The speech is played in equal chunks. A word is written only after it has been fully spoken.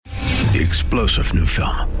The explosive new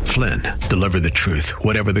film, Flynn, deliver the truth,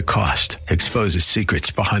 whatever the cost, exposes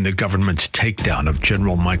secrets behind the government's takedown of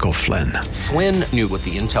General Michael Flynn. Flynn knew what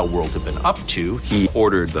the intel world had been up to. He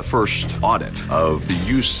ordered the first audit of the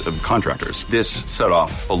use of contractors. This set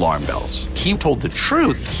off alarm bells. He told the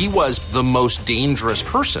truth. He was the most dangerous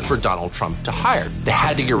person for Donald Trump to hire. They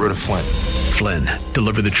had to get rid of Flynn. Flynn,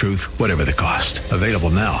 deliver the truth, whatever the cost. Available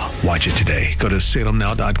now. Watch it today. Go to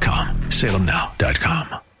salemnow.com.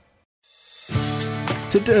 salemnow.com.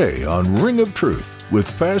 Today on Ring of Truth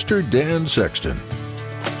with Pastor Dan Sexton.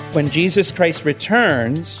 When Jesus Christ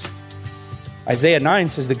returns, Isaiah 9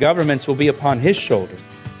 says the governments will be upon his shoulder,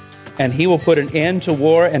 and he will put an end to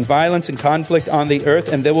war and violence and conflict on the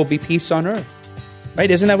earth, and there will be peace on earth.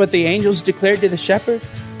 Right? Isn't that what the angels declared to the shepherds?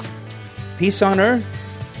 Peace on earth,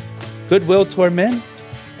 goodwill toward men.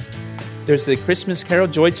 There's the Christmas carol,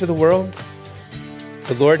 Joy to the World.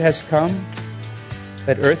 The Lord has come,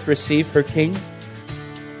 that earth receive her King.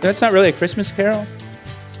 That's not really a Christmas carol.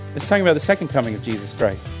 It's talking about the second coming of Jesus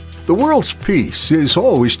Christ. The world's peace is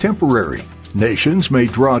always temporary. Nations may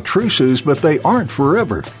draw truces, but they aren't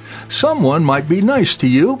forever. Someone might be nice to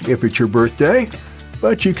you if it's your birthday,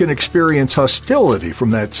 but you can experience hostility from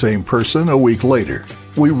that same person a week later.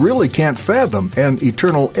 We really can't fathom an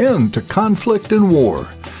eternal end to conflict and war.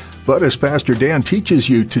 But as Pastor Dan teaches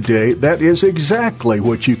you today, that is exactly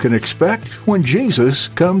what you can expect when Jesus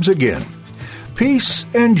comes again. Peace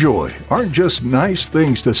and joy aren't just nice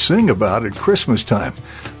things to sing about at Christmas time.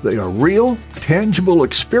 They are real, tangible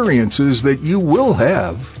experiences that you will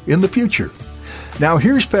have in the future. Now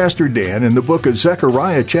here's Pastor Dan in the book of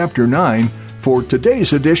Zechariah chapter 9 for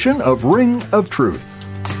today's edition of Ring of Truth.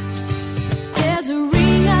 There's a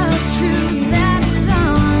ring of truth that is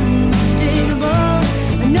unmistakable,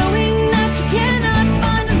 knowing that you cannot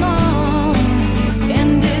find alone.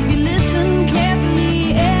 And if you listen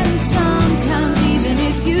carefully, and sometimes even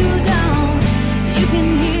if you don't, you can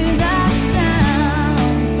hear that sound.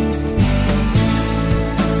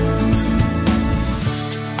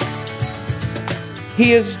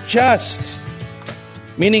 He is just,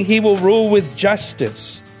 meaning he will rule with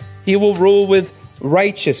justice. He will rule with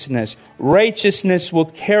righteousness. Righteousness will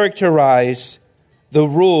characterize the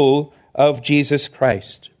rule of Jesus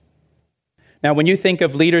Christ. Now, when you think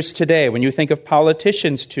of leaders today, when you think of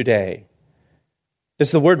politicians today,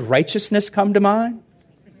 does the word righteousness come to mind?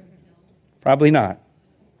 Probably not.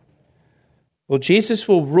 Well, Jesus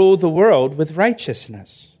will rule the world with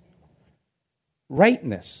righteousness,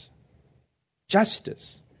 rightness,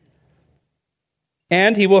 justice.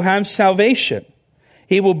 And he will have salvation.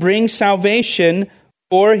 He will bring salvation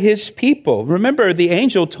for his people. Remember, the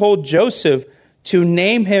angel told Joseph to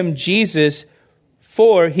name him Jesus,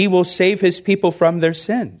 for he will save his people from their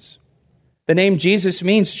sins. The name Jesus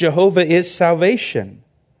means Jehovah is salvation.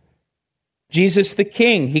 Jesus the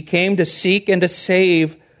King, he came to seek and to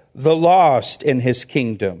save the lost in his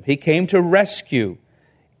kingdom. He came to rescue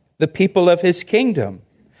the people of his kingdom.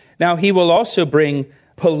 Now, he will also bring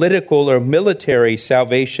political or military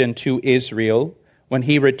salvation to Israel when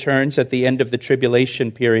he returns at the end of the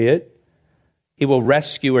tribulation period. He will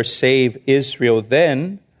rescue or save Israel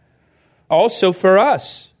then. Also for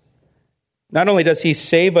us, not only does he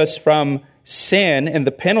save us from sin and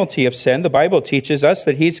the penalty of sin, the Bible teaches us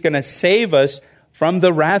that he's going to save us from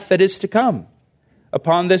the wrath that is to come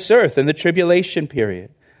upon this earth in the tribulation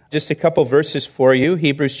period. Just a couple verses for you.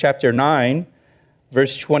 Hebrews chapter 9,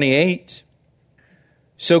 verse 28.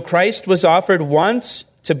 So Christ was offered once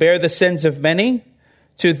to bear the sins of many.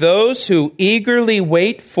 To those who eagerly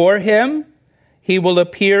wait for him, he will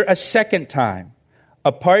appear a second time,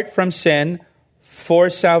 apart from sin, for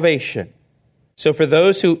salvation. So for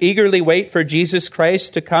those who eagerly wait for Jesus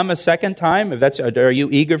Christ to come a second time, are you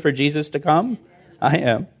eager for Jesus to come? I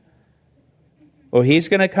am. Well, he's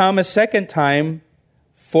going to come a second time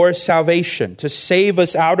for salvation, to save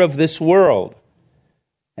us out of this world,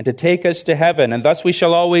 and to take us to heaven, and thus we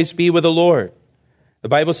shall always be with the Lord. The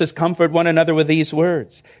Bible says, comfort one another with these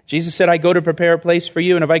words. Jesus said, I go to prepare a place for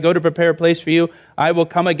you, and if I go to prepare a place for you, I will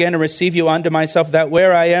come again and receive you unto myself, that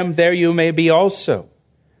where I am, there you may be also.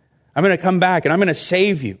 I'm going to come back, and I'm going to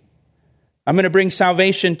save you. I'm going to bring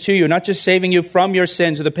salvation to you, not just saving you from your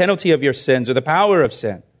sins, or the penalty of your sins, or the power of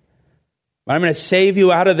sin. But I'm going to save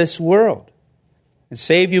you out of this world, and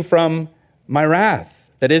save you from my wrath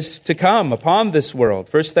that is to come upon this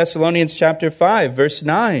world. 1 Thessalonians chapter 5, verse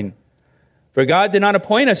 9. For God did not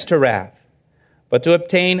appoint us to wrath, but to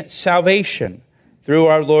obtain salvation through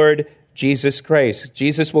our Lord Jesus Christ.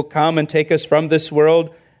 Jesus will come and take us from this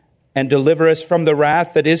world and deliver us from the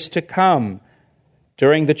wrath that is to come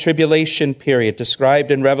during the tribulation period,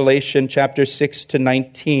 described in Revelation chapter 6 to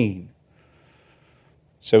 19.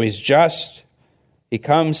 So he's just. He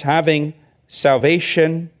comes having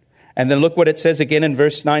salvation. And then look what it says again in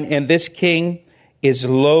verse 9. And this king is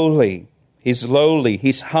lowly. He's lowly.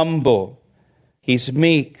 He's humble. He's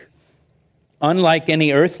meek. Unlike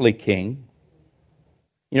any earthly king.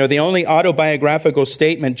 You know, the only autobiographical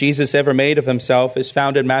statement Jesus ever made of himself is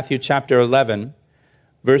found in Matthew chapter 11,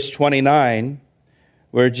 verse 29,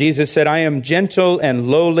 where Jesus said, I am gentle and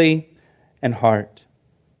lowly in heart.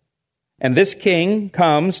 And this king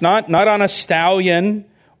comes not on a stallion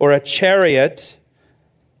or a chariot,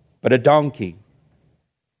 but a donkey.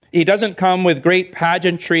 He doesn't come with great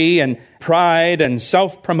pageantry and pride and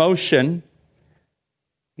self-promotion.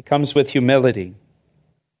 He comes with humility,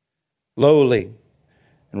 lowly,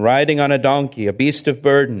 and riding on a donkey, a beast of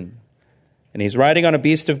burden. And he's riding on a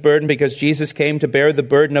beast of burden because Jesus came to bear the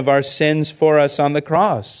burden of our sins for us on the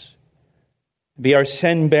cross, be our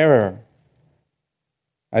sin bearer.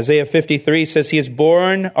 Isaiah 53 says, He has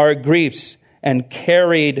borne our griefs and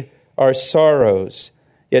carried our sorrows.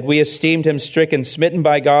 Yet we esteemed him stricken, smitten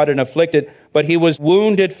by God, and afflicted. But he was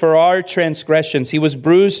wounded for our transgressions. He was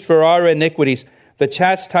bruised for our iniquities. The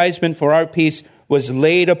chastisement for our peace was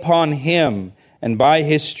laid upon him, and by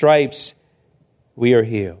his stripes we are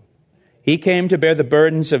healed. He came to bear the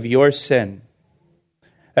burdens of your sin.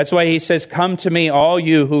 That's why he says, come to me, all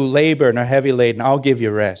you who labor and are heavy laden. I'll give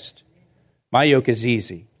you rest. My yoke is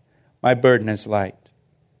easy. My burden is light.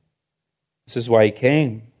 This is why he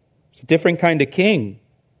came. It's a different kind of king.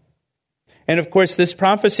 And of course, this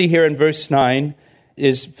prophecy here in verse 9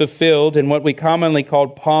 is fulfilled in what we commonly call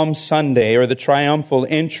Palm Sunday, or the triumphal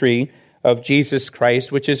entry of Jesus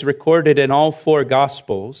Christ, which is recorded in all four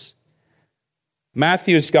Gospels.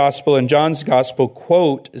 Matthew's Gospel and John's Gospel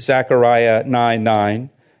quote Zechariah 9:9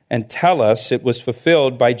 and tell us it was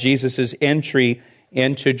fulfilled by Jesus' entry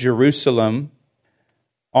into Jerusalem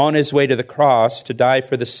on his way to the cross to die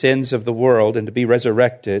for the sins of the world and to be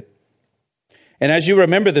resurrected. And as you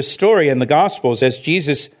remember the story in the Gospels, as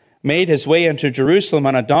Jesus made his way into Jerusalem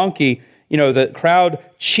on a donkey, you know, the crowd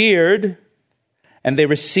cheered and they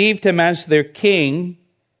received him as their king,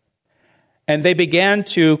 and they began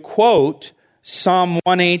to quote Psalm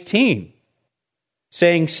 118,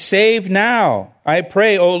 saying, save now, I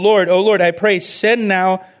pray, O Lord, I pray, send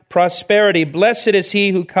now prosperity. Blessed is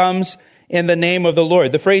he who comes in the name of the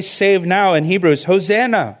Lord. The phrase save now in Hebrew is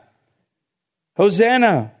Hosanna.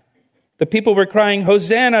 Hosanna. The people were crying,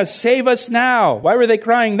 Hosanna, save us now. Why were they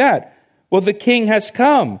crying that? Well, the king has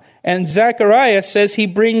come, and Zechariah says he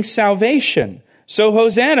brings salvation. So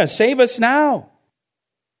Hosanna, save us now.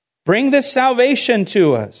 Bring this salvation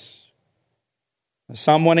to us.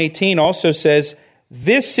 Psalm 118 also says,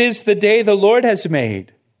 this is the day the Lord has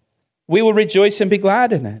made. We will rejoice and be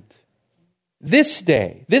glad in it. This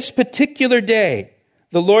day, this particular day,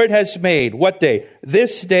 the Lord has made. What day?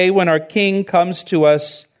 This day when our King comes to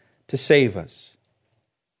us to save us.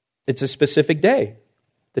 It's a specific day.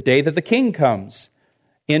 The day that the King comes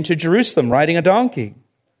into Jerusalem riding a donkey.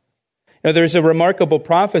 Now, there's a remarkable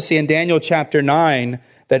prophecy in Daniel chapter 9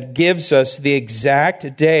 that gives us the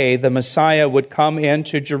exact day the Messiah would come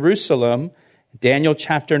into Jerusalem. Daniel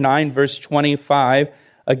chapter 9, verse 25.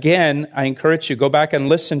 Again, I encourage you, go back and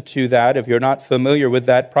listen to that if you're not familiar with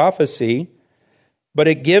that prophecy. But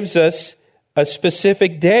it gives us a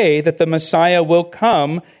specific day that the Messiah will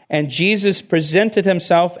come, and Jesus presented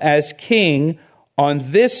himself as king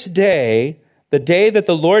on this day, the day that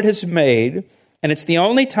the Lord has made, and it's the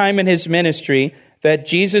only time in his ministry that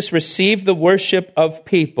Jesus received the worship of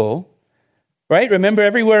people. Right? Remember,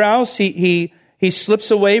 everywhere else he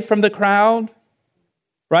slips away from the crowd.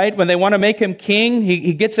 Right? When they want to make him king,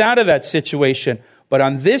 he gets out of that situation. But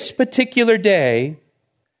on this particular day,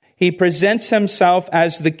 he presents himself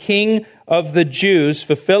as the King of the Jews,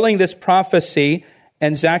 fulfilling this prophecy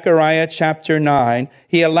in Zechariah chapter 9.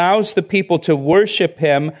 He allows the people to worship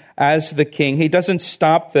him as the king. He doesn't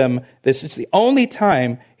stop them. This is the only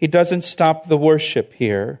time he doesn't stop the worship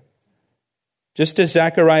here. Just as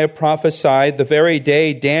Zechariah prophesied, the very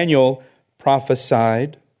day Daniel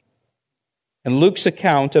prophesied. And Luke's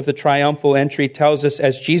account of the triumphal entry tells us,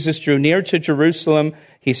 as Jesus drew near to Jerusalem,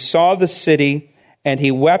 he saw the city and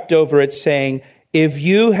he wept over it, saying, if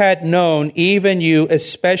you had known, even you,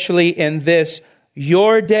 especially in this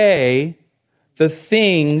your day, the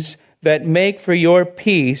things that make for your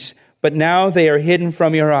peace, but now they are hidden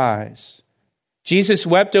from your eyes. Jesus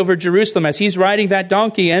wept over Jerusalem as he's riding that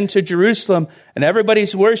donkey into Jerusalem, and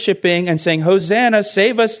everybody's worshiping and saying, Hosanna,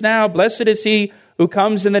 save us now, blessed is he who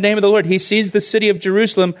comes in the name of the Lord. He sees the city of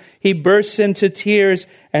Jerusalem, he bursts into tears,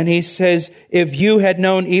 and he says, if you had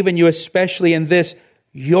known, even you especially in this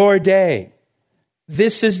your day,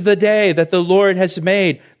 This is the day that the Lord has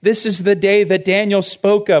made. This is the day that Daniel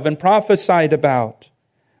spoke of and prophesied about,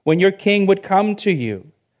 when your king would come to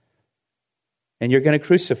you and you're going to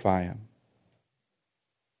crucify him.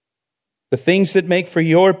 The things that make for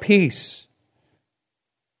your peace,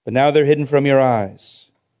 but now they're hidden from your eyes.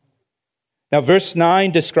 Now, verse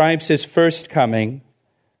 9 describes his first coming,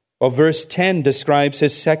 while verse 10 describes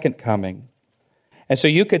his second coming. And so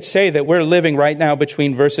you could say that we're living right now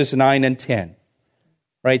between verses 9 and 10,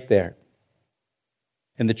 right there,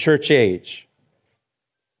 in the church age.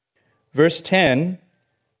 Verse 10,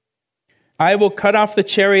 I will cut off the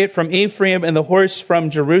chariot from Ephraim and the horse from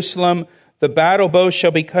Jerusalem. The battle bow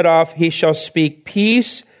shall be cut off. He shall speak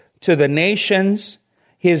peace to the nations.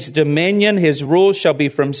 His dominion, his rule shall be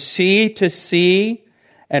from sea to sea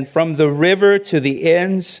and from the river to the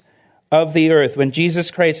ends of the earth. When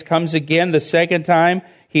Jesus Christ comes again the second time,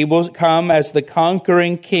 he will come as the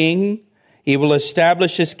conquering king. He will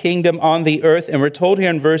establish his kingdom on the earth. And we're told here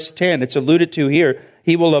in verse 10, it's alluded to here,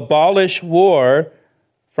 he will abolish war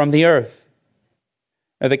from the earth.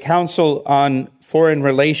 Now, the Council on Foreign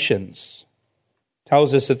Relations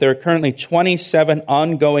tells us that there are currently 27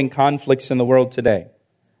 ongoing conflicts in the world today.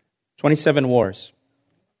 27 wars.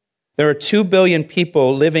 There are 2 billion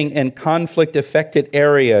people living in conflict-affected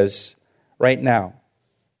areas right now.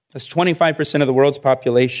 That's 25% of the world's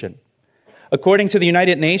population. According to the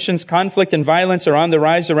United Nations, conflict and violence are on the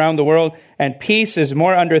rise around the world, and peace is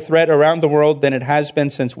more under threat around the world than it has been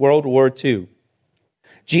since World War II.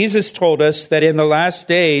 Jesus told us that in the last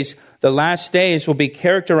days will be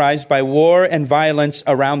characterized by war and violence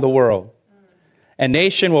around the world. And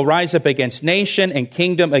nation will rise up against nation and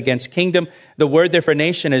kingdom against kingdom. The word there for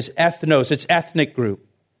nation is ethnos. It's ethnic group.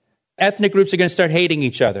 Ethnic groups are going to start hating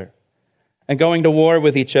each other and going to war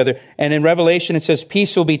with each other. And in Revelation it says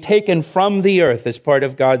peace will be taken from the earth as part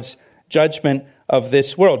of God's judgment of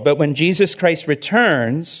this world. But when Jesus Christ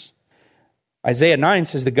returns, Isaiah 9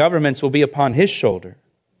 says the governments will be upon his shoulder.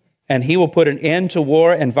 And he will put an end to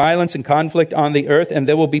war and violence and conflict on the earth, and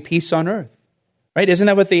there will be peace on earth. Right? Isn't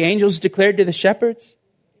that what the angels declared to the shepherds?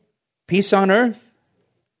 Peace on earth,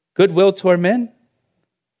 goodwill toward men.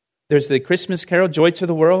 There's the Christmas carol, joy to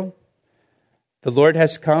the world. The Lord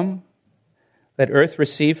has come. Let earth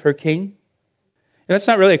receive her King. That's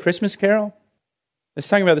not really a Christmas carol. It's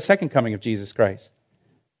talking about the second coming of Jesus Christ.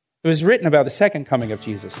 It was written about the second coming of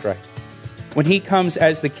Jesus Christ, when he comes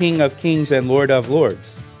as the King of kings and Lord of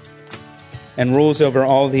lords and rules over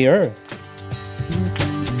all the earth.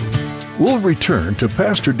 We'll return to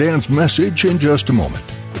Pastor Dan's message in just a moment.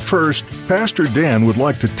 First, Pastor Dan would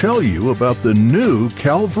like to tell you about the new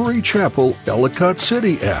Calvary Chapel Ellicott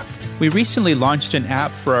City app. We recently launched an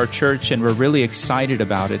app for our church, and we're really excited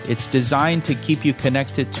about it. It's designed to keep you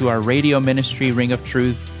connected to our radio ministry, Ring of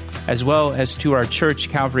Truth, as well as to our church,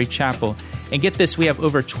 Calvary Chapel. And get this, we have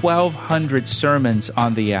over 1,200 sermons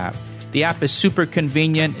on the app. The app is super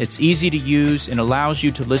convenient, it's easy to use, and allows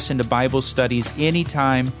you to listen to Bible studies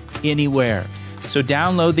anytime, anywhere. So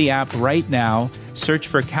download the app right now, search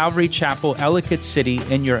for Calvary Chapel Ellicott City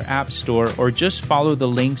in your app store, or just follow the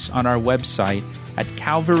links on our website at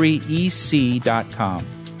calvaryec.com.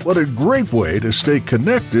 What a great way to stay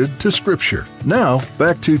connected to Scripture. Now,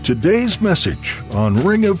 back to today's message on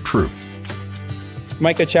Ring of Truth.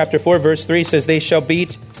 Micah chapter 4, verse 3 says, They shall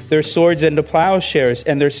beat their swords into plowshares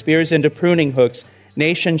and their spears into pruning hooks.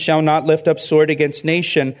 Nation shall not lift up sword against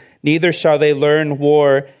nation, neither shall they learn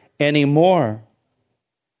war anymore.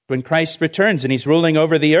 When Christ returns and he's ruling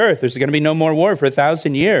over the earth, there's going to be no more war for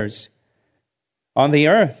 1,000 years on the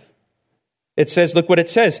earth. It says, look what it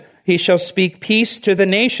says. He shall speak peace to the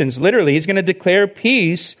nations. Literally, he's going to declare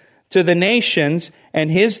peace to the nations,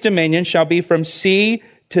 and his dominion shall be from sea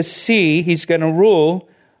to sea. He's going to rule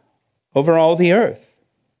over all the earth.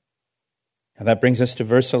 And that brings us to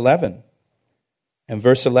verse 11. And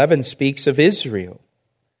verse 11 speaks of Israel.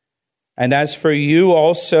 And as for you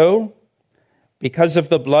also, because of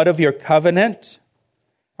the blood of your covenant,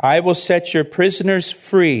 I will set your prisoners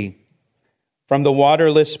free from the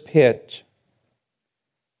waterless pit.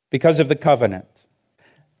 Because of the covenant.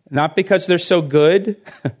 Not because they're so good,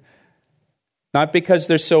 not because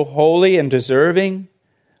they're so holy and deserving,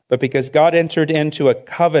 but because God entered into a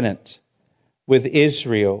covenant with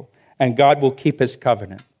Israel, and God will keep his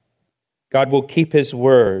covenant. God will keep his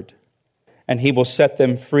word, and he will set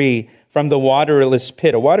them free from the waterless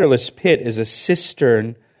pit. A waterless pit is a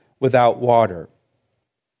cistern without water.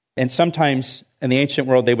 And sometimes in the ancient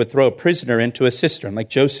world, they would throw a prisoner into a cistern, like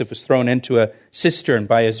Joseph was thrown into a cistern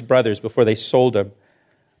by his brothers before they sold him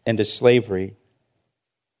into slavery.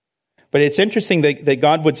 But it's interesting that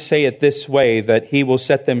God would say it this way, that he will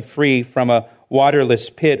set them free from a waterless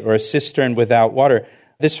pit or a cistern without water.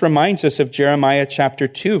 This reminds us of Jeremiah chapter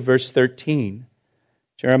 2, verse 13.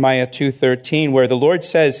 Jeremiah 2:13, where the Lord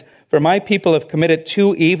says, "For my people have committed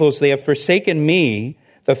two evils. They have forsaken me,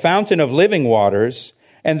 the fountain of living waters,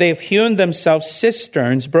 and they have hewn themselves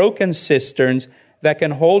cisterns, broken cisterns, that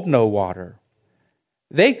can hold no water."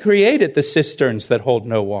 They created the cisterns that hold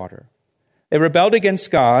no water. They rebelled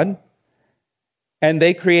against God, and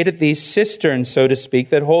they created these cisterns, so to speak,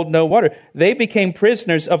 that hold no water. They became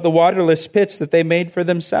prisoners of the waterless pits that they made for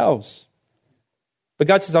themselves. But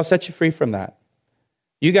God says, I'll set you free from that.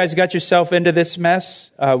 You guys got yourself into this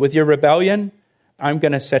mess with your rebellion. I'm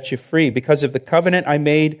going to set you free because of the covenant I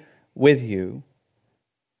made with you.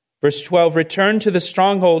 Verse 12, return to the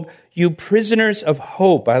stronghold, you prisoners of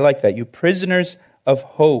hope. I like that. You prisoners of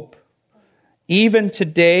hope. Even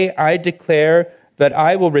today I declare that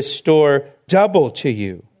I will restore double to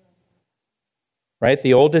you. Right?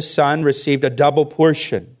 The oldest son received a double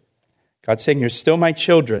portion. God's saying, you're still my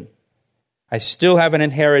children. I still have an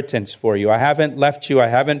inheritance for you. I haven't left you. I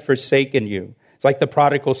haven't forsaken you. It's like the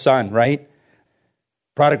prodigal son, right?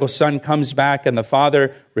 Prodigal son comes back and the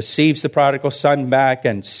father receives the prodigal son back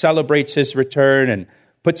and celebrates his return and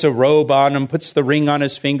puts a robe on him, puts the ring on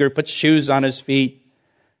his finger, puts shoes on his feet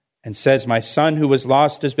and says, my son who was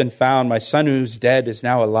lost has been found. My son who's dead is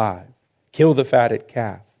now alive. Kill the fatted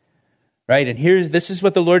calf. Right? And this is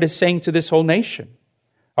what the Lord is saying to this whole nation.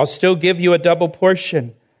 I'll still give you a double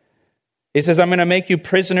portion. He says, I'm going to make you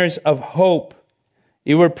prisoners of hope.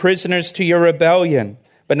 You were prisoners to your rebellion,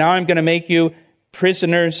 but now I'm going to make you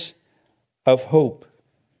prisoners of hope.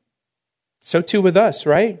 So too with us,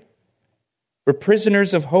 right? We're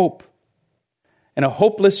prisoners of hope. In a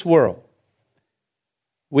hopeless world,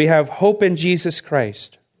 we have hope in Jesus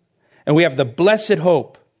Christ. And we have the blessed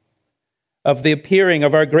hope of the appearing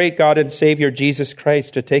of our great God and Savior, Jesus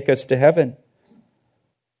Christ, to take us to heaven.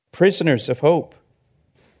 Prisoners of hope.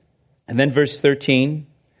 And then verse 13,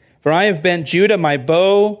 for I have bent Judah my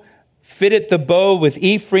bow, fitted the bow with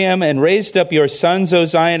Ephraim, and raised up your sons, O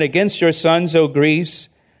Zion, against your sons, O Greece,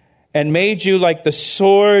 and made you like the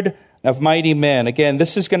sword of mighty men. Again,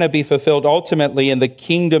 this is going to be fulfilled ultimately in the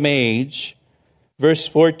kingdom age. Verse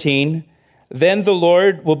 14, then the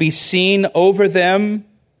Lord will be seen over them,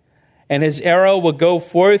 and his arrow will go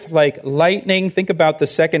forth like lightning. Think about the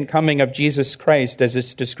second coming of Jesus Christ as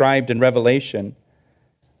it's described in Revelation.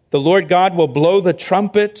 The Lord God will blow the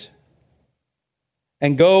trumpet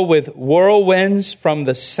and go with whirlwinds from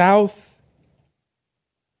the south.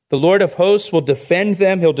 The Lord of hosts will defend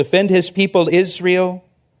them. He'll defend his people Israel.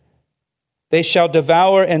 They shall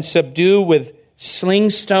devour and subdue with sling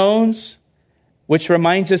stones, which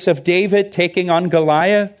reminds us of David taking on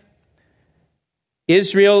Goliath.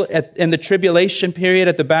 Israel in the tribulation period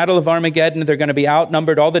at the Battle of Armageddon, they're going to be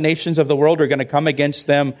outnumbered. All the nations of the world are going to come against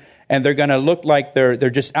them, and they're going to look like they're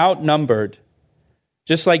just outnumbered,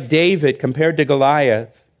 just like David compared to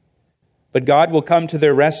Goliath. But God will come to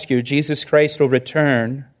their rescue. Jesus Christ will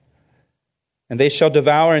return, and they shall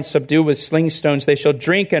devour and subdue with sling stones. They shall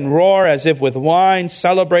drink and roar as if with wine,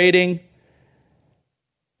 celebrating.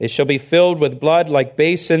 They shall be filled with blood like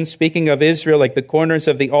basins, speaking of Israel, like the corners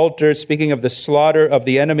of the altar, speaking of the slaughter of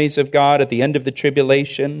the enemies of God at the end of the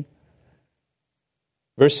tribulation.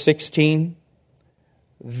 Verse 16,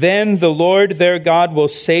 then the Lord their God will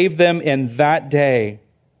save them in that day,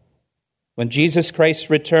 when Jesus Christ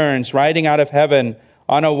returns, riding out of heaven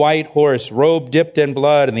on a white horse, robe dipped in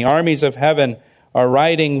blood, and the armies of heaven are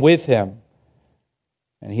riding with him.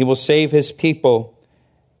 And he will save his people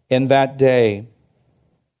in that day.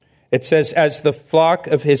 It says, as the flock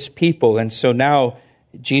of his people. And so now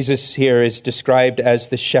Jesus here is described as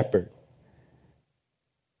the shepherd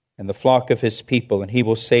and the flock of his people, and he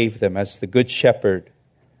will save them as the good shepherd.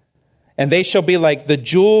 And they shall be like the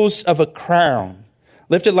jewels of a crown,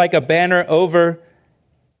 lifted like a banner over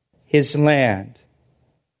his land.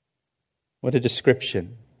 What a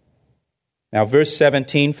description. Now, verse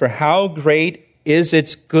 17, for how great is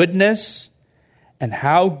its goodness and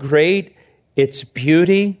how great its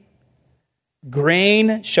beauty.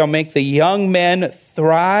 Grain shall make the young men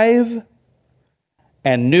thrive,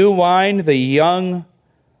 and new wine the young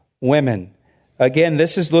women. Again,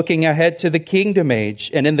 this is looking ahead to the kingdom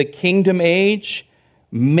age. And in the kingdom age,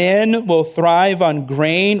 men will thrive on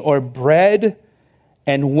grain or bread,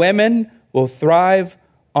 and women will thrive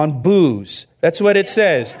on booze. That's what it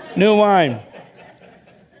says. New wine.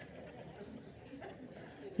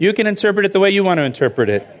 You can interpret it the way you want to interpret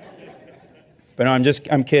it. But no,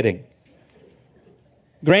 I'm kidding.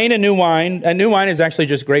 Grain and new wine is actually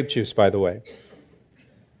just grape juice, by the way.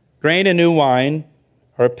 Grain and new wine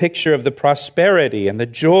are a picture of the prosperity and the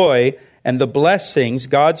joy and the blessings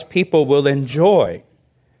God's people will enjoy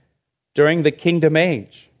during the kingdom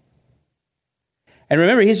age. And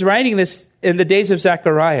remember, he's writing this in the days of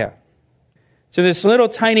Zechariah. So this little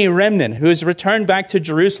tiny remnant who has returned back to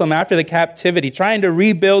Jerusalem after the captivity, trying to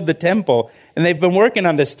rebuild the temple. And they've been working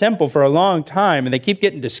on this temple for a long time, and they keep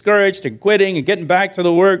getting discouraged and quitting and getting back to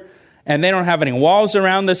the work. And they don't have any walls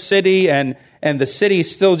around the city, and the city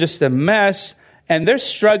is still just a mess. And they're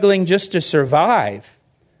struggling just to survive.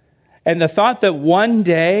 And the thought that one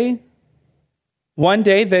day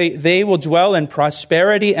they will dwell in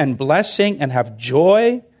prosperity and blessing and have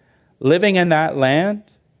joy living in that land.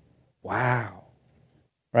 Wow.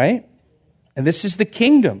 Right? And this is the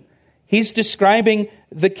kingdom. He's describing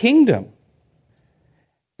the kingdom.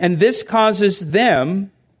 And this causes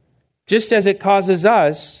them, just as it causes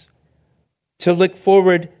us, to look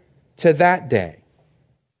forward to that day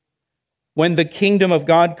when the kingdom of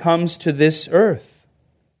God comes to this earth.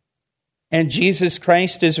 And Jesus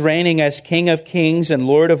Christ is reigning as King of Kings and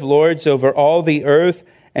Lord of Lords over all the earth,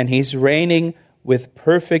 and he's reigning with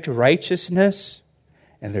perfect righteousness,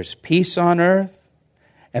 and there's peace on earth,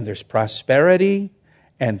 and there's prosperity,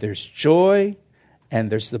 and there's joy, and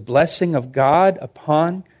there's the blessing of God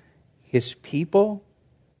upon his people.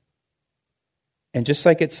 And just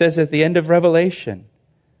like it says at the end of Revelation,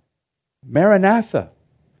 Maranatha,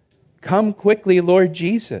 come quickly, Lord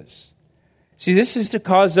Jesus. See, this is to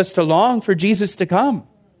cause us to long for Jesus to come,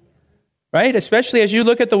 right? Especially as you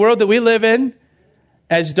look at the world that we live in,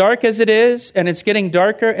 as dark as it is, and it's getting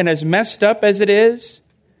darker, and as messed up as it is,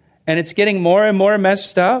 and it's getting more and more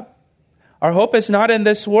messed up. Our hope is not in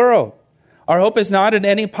this world. Our hope is not in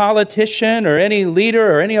any politician or any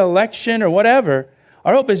leader or any election or whatever.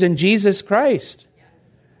 Our hope is in Jesus Christ.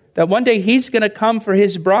 That one day he's going to come for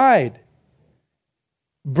his bride,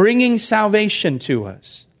 bringing salvation to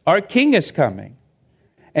us. Our King is coming,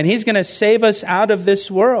 and he's going to save us out of this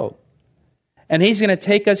world, and he's going to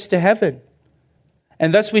take us to heaven.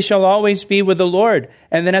 And thus we shall always be with the Lord.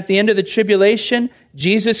 And then at the end of the tribulation,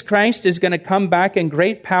 Jesus Christ is going to come back in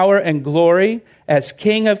great power and glory as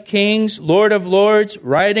King of Kings, Lord of Lords,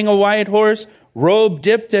 riding a white horse, robe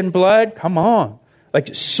dipped in blood. Come on.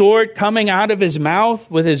 Like sword coming out of his mouth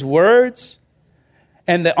with his words.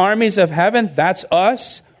 And the armies of heaven, that's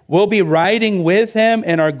us, will be riding with him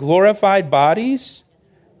in our glorified bodies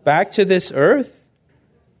back to this earth.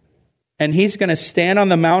 And he's going to stand on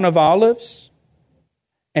the Mount of Olives.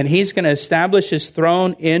 And he's going to establish his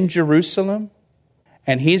throne in Jerusalem.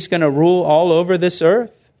 And he's going to rule all over this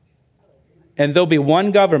earth. And there'll be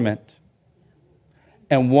one government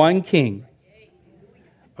and one king,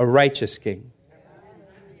 a righteous king.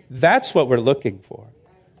 That's what we're looking for.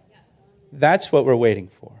 That's what we're waiting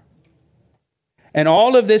for. And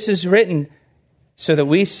all of this is written so that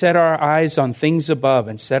we set our eyes on things above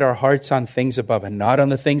and set our hearts on things above and not on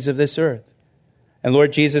the things of this earth. And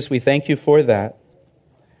Lord Jesus, we thank you for that.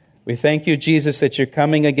 We thank you, Jesus, that you're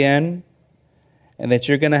coming again and that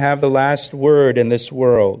you're going to have the last word in this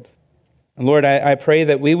world. And Lord, I pray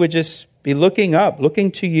that we would just be looking up,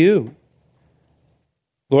 looking to you.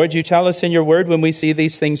 Lord, you tell us in your word when we see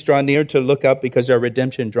these things draw near to look up because our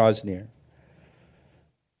redemption draws near.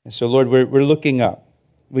 And so, Lord, we're looking up.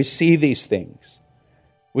 We see these things.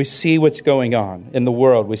 We see what's going on in the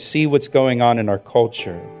world. We see what's going on in our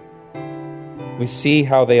culture. We see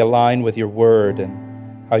how they align with your word and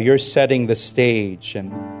how you're setting the stage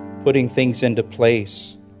and putting things into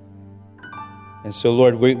place. And so,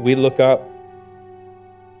 Lord, we look up.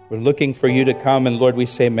 We're looking for you to come. And, Lord, we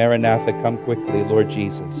say, Maranatha, come quickly, Lord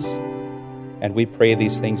Jesus. And we pray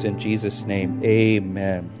these things in Jesus' name.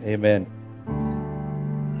 Amen. Amen.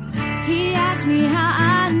 He asked me how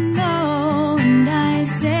I know, and I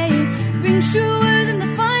say it rings truer than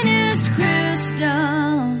the finest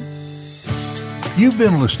crystal. You've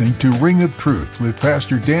been listening to Ring of Truth with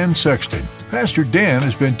Pastor Dan Sexton. Pastor Dan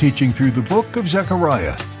has been teaching through the book of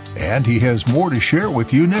Zechariah, and he has more to share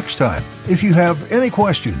with you next time. If you have any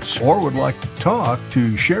questions or would like to talk,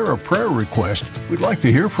 to share a prayer request, we'd like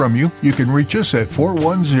to hear from you. You can reach us at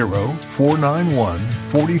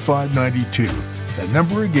 410-491-4592. That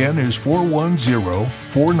number again is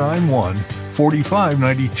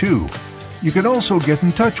 410-491-4592. You can also get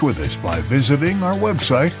in touch with us by visiting our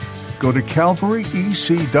website. Go to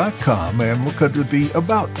calvaryec.com and look under the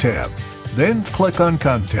About tab. Then click on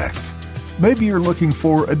Contact. Maybe you're looking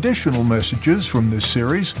for additional messages from this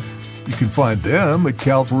series. You can find them at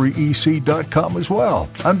calvaryec.com as well,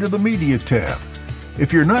 under the Media tab.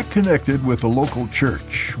 If you're not connected with a local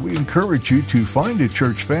church, we encourage you to find a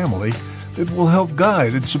church family that will help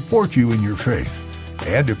guide and support you in your faith.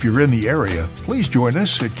 And if you're in the area, please join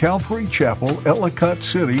us at Calvary Chapel, Ellicott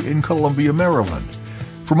City in Columbia, Maryland.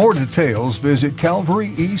 For more details, visit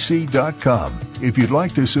calvaryec.com. If you'd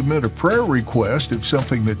like to submit a prayer request of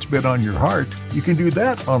something that's been on your heart, you can do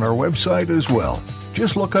that on our website as well.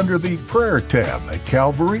 Just look under the Prayer tab at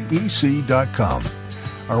calvaryec.com.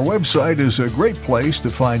 Our website is a great place to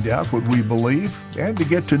find out what we believe and to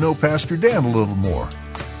get to know Pastor Dan a little more.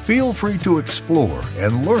 Feel free to explore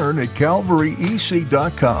and learn at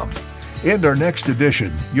calvaryec.com. In our next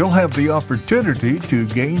edition, you'll have the opportunity to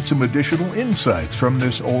gain some additional insights from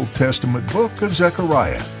this Old Testament book of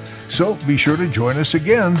Zechariah. So be sure to join us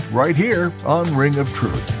again right here on Ring of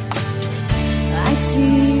Truth. I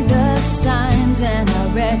see the signs and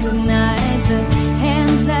I recognize the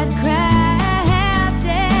hands that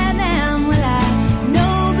crafted them. Well, I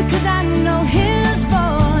know because I know His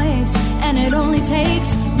voice, and it only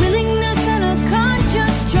takes willingness and a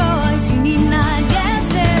conscious choice. You need not guess,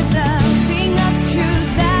 there's a ring of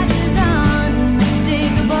truth that is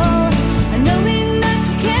unmistakable, knowing that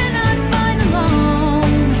you cannot find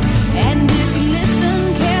alone. And if you listen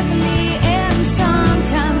carefully, and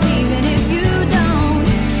sometimes even if you don't,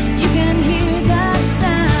 you can hear the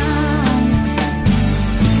sound.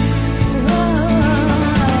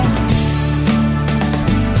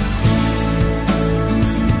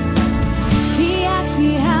 He asked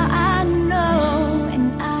me how I know,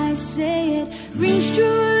 and I say it rings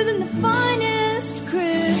truer than the finest crystal.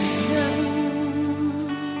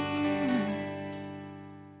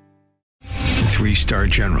 3-star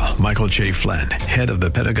General Michael J. Flynn, head of the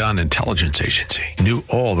Pentagon Intelligence Agency, knew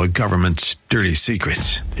all the government's dirty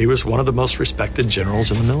secrets. He was one of the most respected generals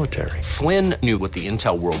in the military. Flynn knew what the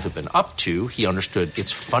intel world had been up to. He understood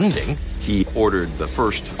its funding. He ordered the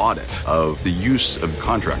first audit of the use of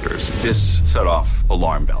contractors. This set off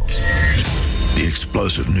alarm bells. The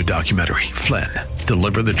explosive new documentary, Flynn,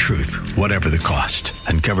 Deliver the Truth, Whatever the Cost,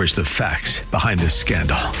 uncovers the facts behind this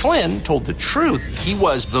scandal. Flynn told the truth. He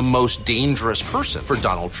was the most dangerous person for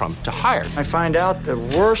Donald Trump to hire. I find out the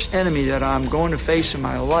worst enemy that I'm going to face in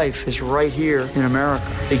my life is right here in America.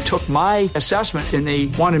 They took my assessment and they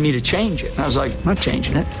wanted me to change it. And I was like, I'm not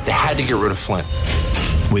changing it. They had to get rid of Flynn.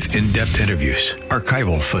 With in-depth interviews,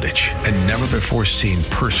 archival footage, and never-before-seen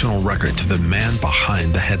personal records of the man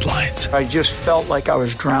behind the headlines. I just felt like I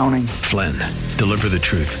was drowning. Flynn, Deliver the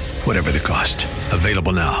Truth, Whatever the Cost.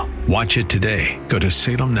 Available now. Watch it today. Go to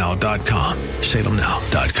salemnow.com.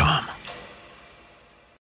 salemnow.com.